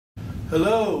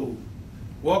Hello,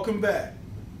 welcome back.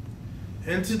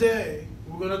 And today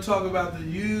we're going to talk about the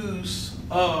use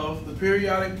of the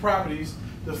periodic properties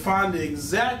to find the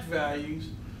exact values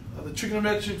of the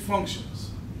trigonometric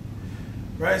functions.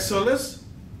 Right, so let's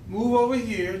move over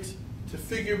here to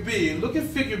figure B. Look at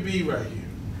figure B right here.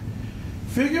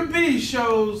 Figure B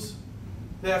shows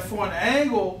that for an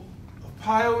angle of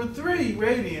pi over 3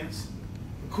 radians,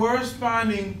 the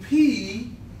corresponding P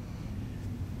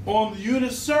on the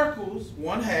unit circles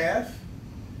 1/2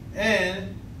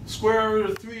 and square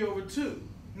root of 3 over 2.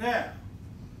 Now,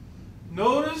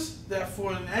 notice that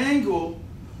for an angle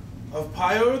of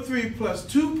pi over 3 plus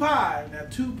 2 pi, now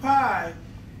 2 pi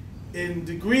in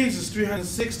degrees is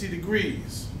 360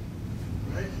 degrees,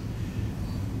 right?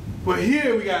 But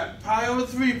here we got pi over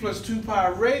 3 plus 2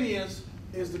 pi radians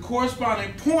is the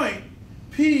corresponding point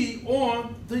P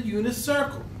on the unit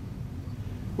circle,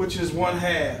 which is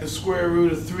 1/2 the square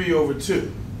root of 3 over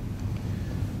 2.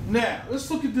 Now,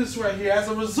 let's look at this right here. As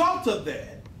a result of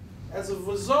that, as a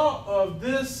result of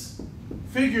this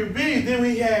figure B, then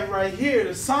we have right here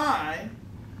the sine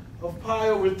of pi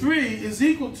over 3 is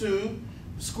equal to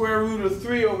the square root of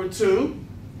 3 over 2.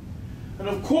 And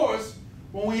of course,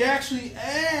 when we actually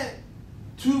add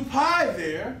 2 pi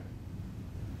there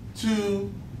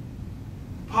to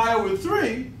pi over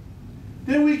 3,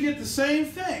 then we get the same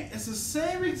thing. It's the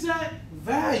same exact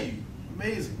value.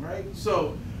 Amazing, right?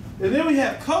 So, and then we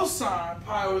have cosine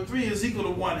pi over 3 is equal to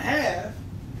 1/2.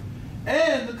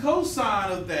 And the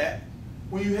cosine of that,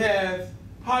 when you have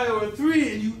pi over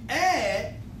 3 and you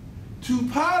add 2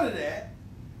 pi to that,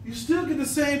 you still get the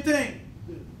same thing.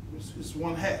 It's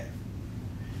 1/2.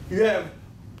 You have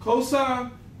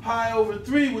cosine pi over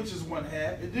 3, which is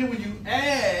 1/2. And then when you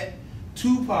add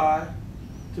 2 pi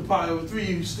to pi over 3,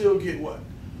 you still get what?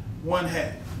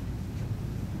 1/2.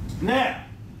 Now,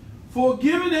 for a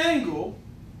given angle,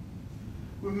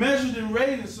 we're measured in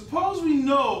radians. Suppose we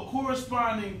know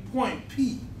corresponding point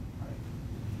P, right,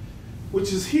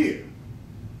 which is here.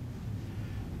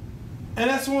 And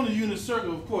that's on the unit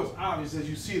circle, of course, obvious as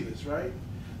you see this, right?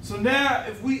 So now,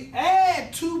 if we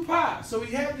add 2 pi, so we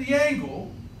have the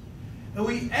angle, and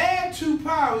we add 2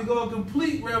 pi, we go a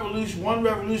complete revolution, one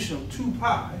revolution of 2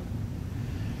 pi.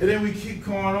 And then we keep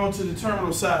going on to the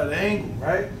terminal side of the angle,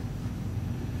 right?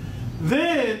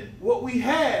 Then what we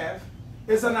have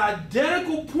is an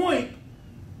identical point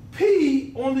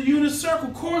P on the unit circle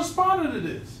corresponding to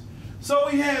this. So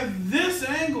we have this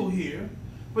angle here,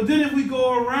 but then if we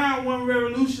go around one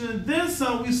revolution and then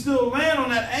some, we still land on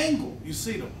that angle. You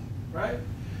see them, right?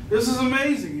 This is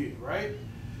amazing here, right?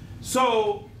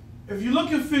 So if you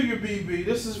look at figure BB,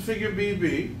 this is figure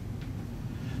BB.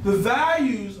 The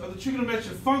values of the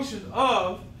trigonometric function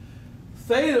of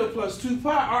theta plus 2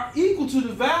 pi are equal to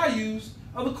the values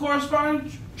of the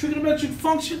corresponding trigonometric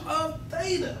function of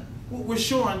theta. What we're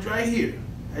showing right here,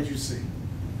 as you see.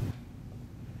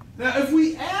 Now, if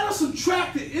we add or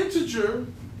subtract the integer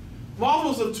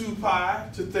multiples of 2 pi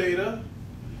to theta,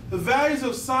 the values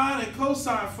of sine and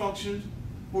cosine functions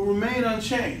will remain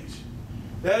unchanged.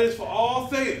 That is for all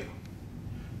theta.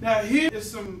 Now, here is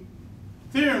some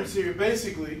theorems here.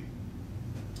 Basically,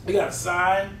 we got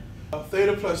sine of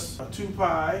theta plus 2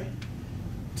 pi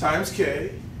times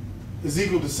k is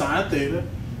equal to sine theta.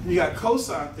 You got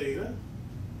cosine theta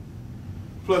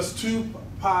plus 2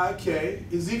 pi k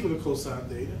is equal to cosine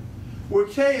theta, where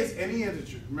k is any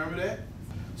integer. Remember that?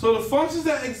 So the functions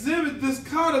that exhibit this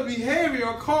kind of behavior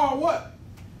are called what?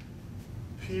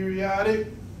 Periodic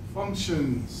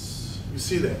functions. You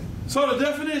see that? So the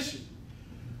definition.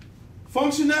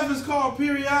 Function f is called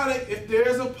periodic if there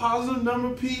is a positive number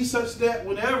p such that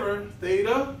whenever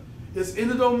theta is in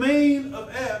the domain of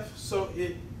f, so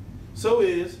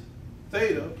is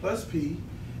theta plus p,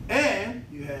 and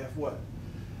you have what?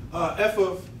 F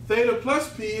of theta plus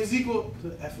p is equal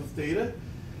to f of theta.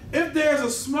 If there's a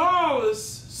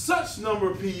smallest such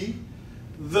number p,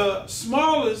 the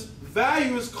smallest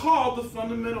value is called the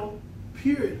fundamental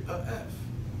period of f.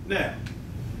 Now,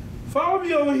 follow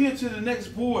me over here to the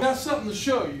next board. I got something to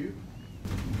show you.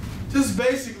 Just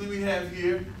basically we have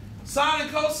here, sine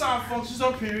and cosine functions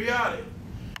are periodic.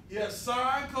 You have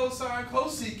sine, cosine,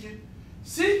 cosecant,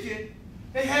 secant,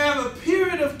 they have a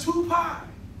period of 2 pi.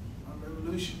 A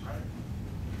revolution, right?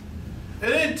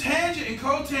 And then tangent and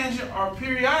cotangent are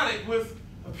periodic with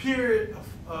a period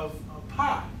of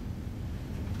pi.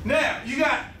 Now, you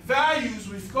got values.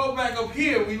 We go back up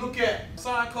here, we look at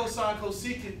sine, cosine,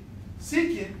 cosecant,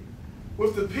 secant,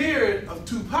 with the period of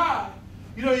 2 pi,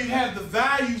 you know, you have the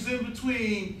values in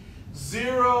between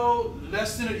 0,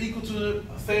 less than or equal to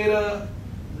theta,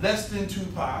 less than 2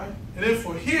 pi. And then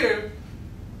for here,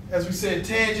 as we said,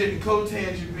 tangent and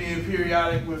cotangent being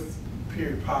periodic with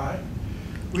period pi.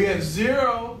 We have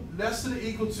 0 less than or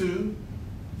equal to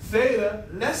theta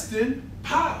less than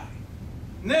pi.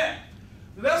 Now,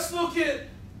 let's look at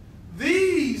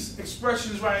these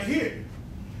expressions right here.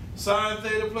 Sine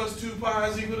theta plus 2 pi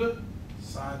is equal to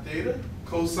sine theta.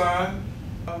 Cosine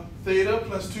theta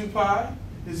plus 2 pi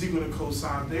is equal to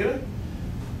cosine theta.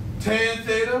 Tan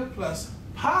theta plus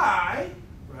pi,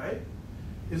 right,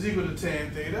 is equal to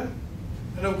tan theta.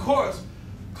 And of course,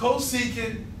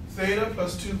 cosecant theta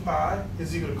plus 2 pi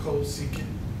is equal to cosecant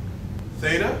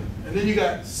theta. And then you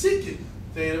got secant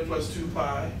theta plus 2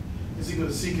 pi is equal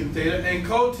to secant theta. And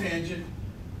cotangent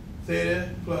theta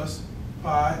plus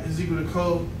pi is equal to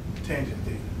cotangent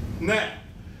theta. Now,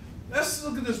 let's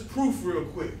look at this proof real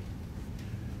quick.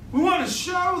 We want to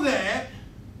show that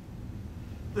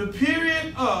the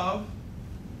period of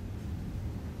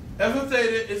f of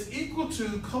theta is equal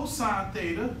to cosine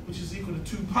theta, which is equal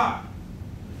to 2 pi.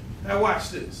 Now watch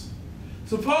this.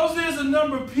 Suppose there's a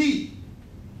number p,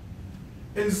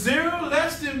 and 0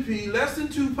 less than p less than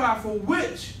 2 pi, for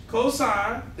which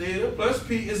cosine theta plus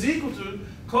p is equal to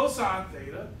cosine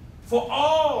theta for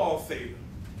all theta.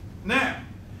 Now,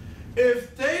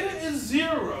 if theta is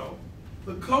 0,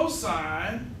 the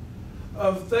cosine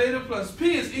of theta plus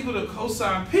p is equal to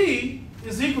cosine p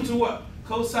is equal to what?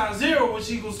 Cosine 0,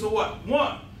 which equals to what?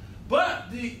 1.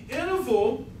 But the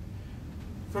interval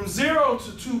from 0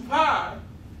 to 2 pi,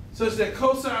 such that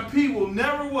cosine p will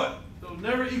never what? It will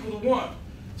never equal to 1.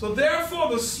 So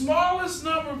therefore, the smallest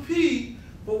number p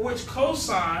for which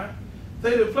cosine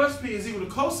theta plus p is equal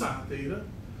to cosine theta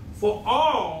for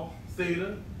all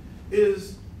theta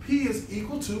is p is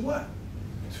equal to what?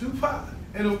 2 pi.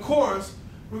 And of course,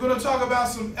 we're going to talk about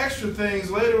some extra things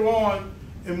later on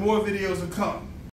in more videos to come.